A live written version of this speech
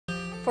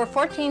For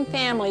 14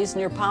 families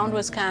near Pound,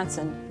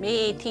 Wisconsin, May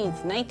 18,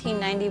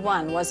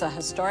 1991 was a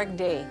historic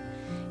day.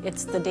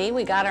 It's the day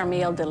we got our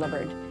mail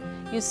delivered.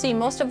 You see,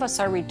 most of us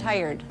are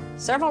retired.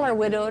 Several are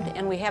widowed,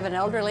 and we have an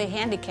elderly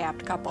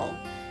handicapped couple.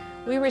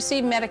 We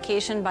receive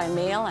medication by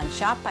mail and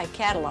shop by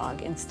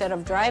catalog instead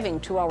of driving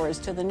 2 hours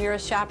to the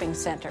nearest shopping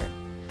center.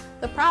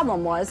 The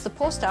problem was the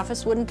post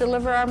office wouldn't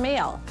deliver our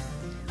mail.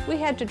 We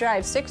had to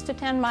drive 6 to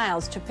 10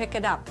 miles to pick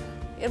it up.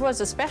 It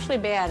was especially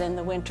bad in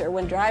the winter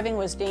when driving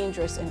was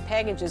dangerous and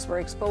packages were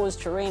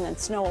exposed to rain and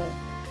snow.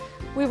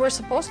 We were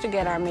supposed to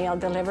get our mail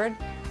delivered,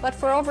 but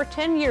for over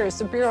 10 years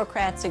the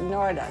bureaucrats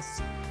ignored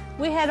us.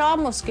 We had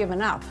almost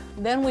given up.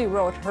 Then we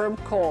wrote Herb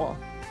Kohl.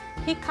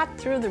 He cut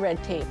through the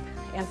red tape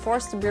and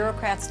forced the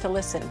bureaucrats to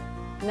listen.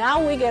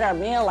 Now we get our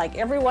mail like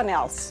everyone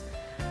else.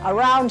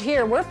 Around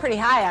here, we're pretty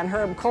high on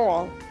Herb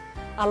Kohl.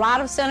 A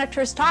lot of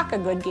senators talk a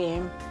good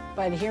game,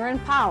 but here in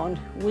Pound,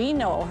 we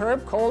know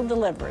Herb Kohl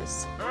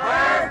delivers.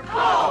 Herb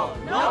Kohl,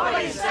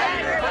 nobody's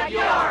senator but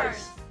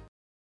yours.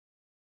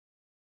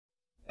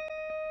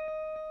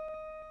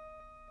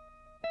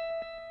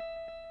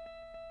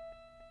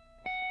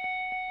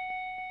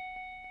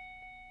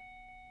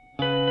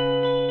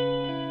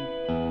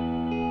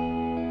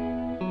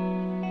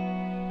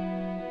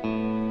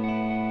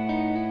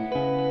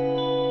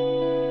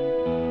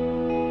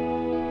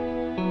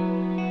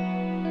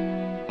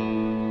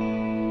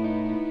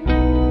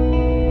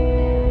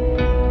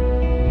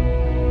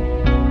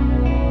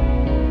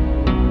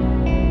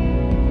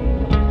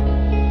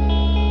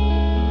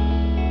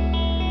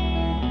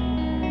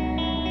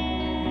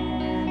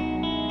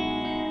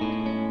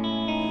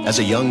 As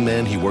a young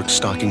man, he worked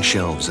stocking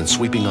shelves and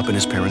sweeping up in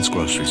his parents'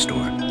 grocery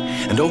store.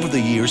 And over the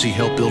years, he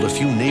helped build a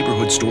few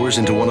neighborhood stores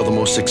into one of the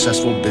most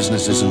successful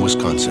businesses in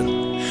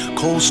Wisconsin.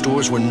 Kohl's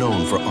stores were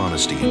known for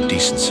honesty and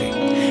decency,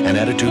 an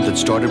attitude that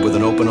started with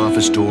an open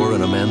office door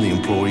and a man the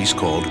employees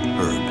called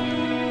Herb.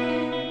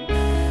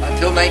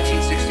 Until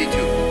 1962,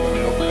 when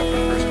we opened up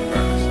our first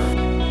department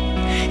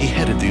store. He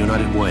headed the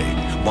United Way,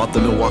 bought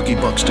the Milwaukee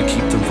Bucks to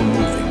keep them from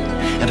moving,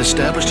 and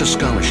established a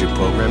scholarship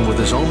program with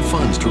his own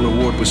funds to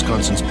reward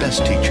Wisconsin's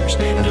best teachers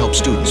and help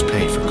students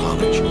pay for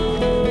college.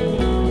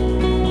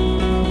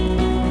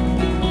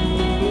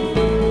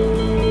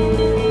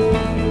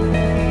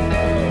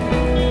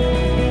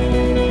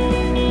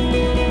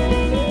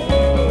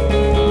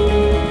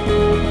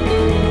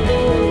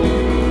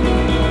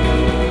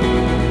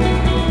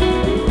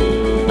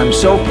 I'm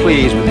so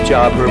pleased with the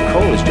job Herb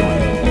Kohl is doing.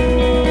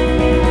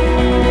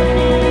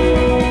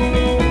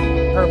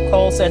 Herb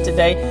Kohl said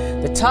today,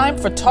 "The time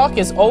for talk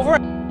is over."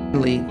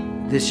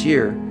 This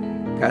year,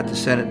 got the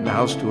Senate and the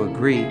House to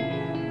agree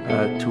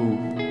to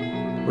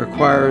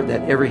require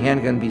that every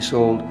handgun be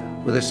sold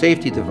with a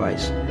safety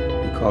device.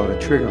 We call it a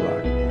trigger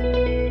lock.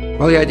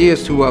 Well, the idea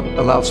is to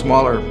allow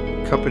smaller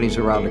companies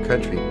around the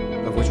country,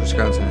 of which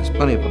Wisconsin has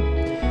plenty of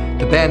them,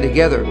 to band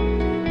together,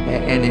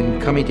 and in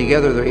coming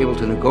together, they're able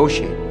to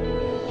negotiate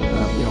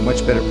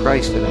much better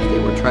price than if they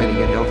were trying to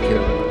get health care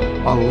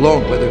all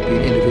alone, whether it be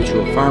an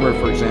individual farmer,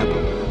 for example,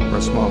 or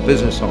a small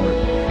business owner.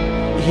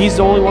 He's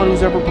the only one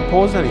who's ever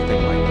proposed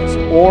anything like this,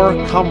 or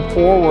come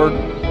forward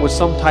with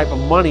some type of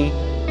money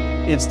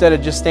instead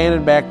of just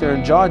standing back there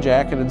and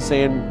jaw-jacking and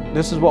saying,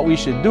 this is what we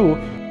should do.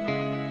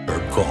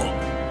 Herb Kohl,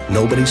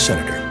 nobody's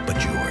senator but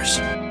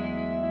yours.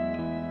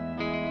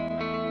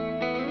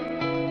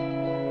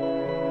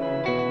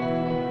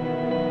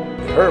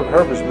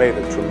 Herb has made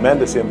a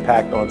tremendous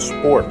impact on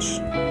sports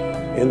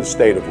in the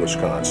state of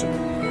Wisconsin.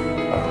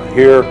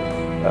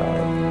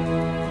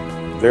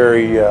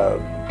 Very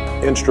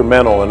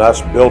instrumental in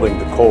us building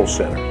the Kohl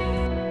Center.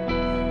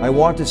 I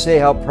want to say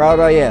how proud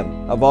I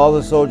am of all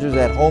the soldiers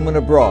at home and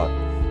abroad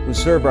who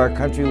serve our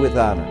country with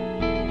honor.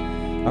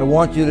 I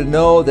want you to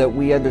know that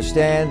we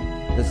understand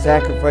the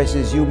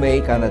sacrifices you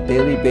make on a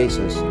daily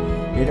basis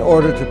in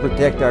order to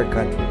protect our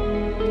country.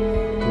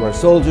 To our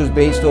soldiers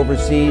based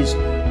overseas,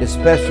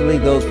 especially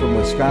those from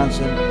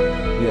Wisconsin,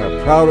 we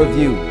are proud of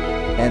you,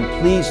 and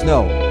please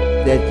know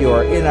that you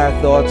are in our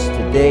thoughts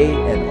today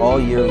and all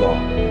year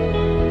long.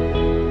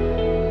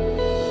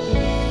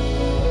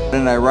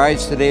 And I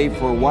rise today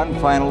for one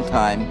final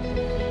time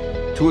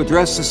to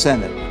address the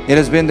Senate. It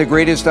has been the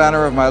greatest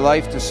honor of my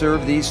life to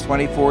serve these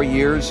 24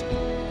 years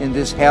in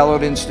this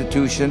hallowed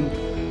institution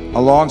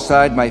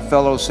alongside my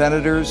fellow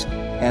senators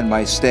and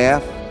my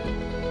staff,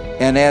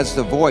 and as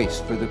the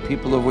voice for the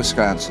people of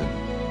Wisconsin.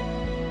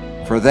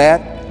 For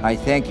that, I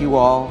thank you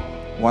all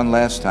one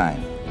last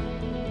time,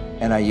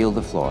 and I yield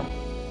the floor.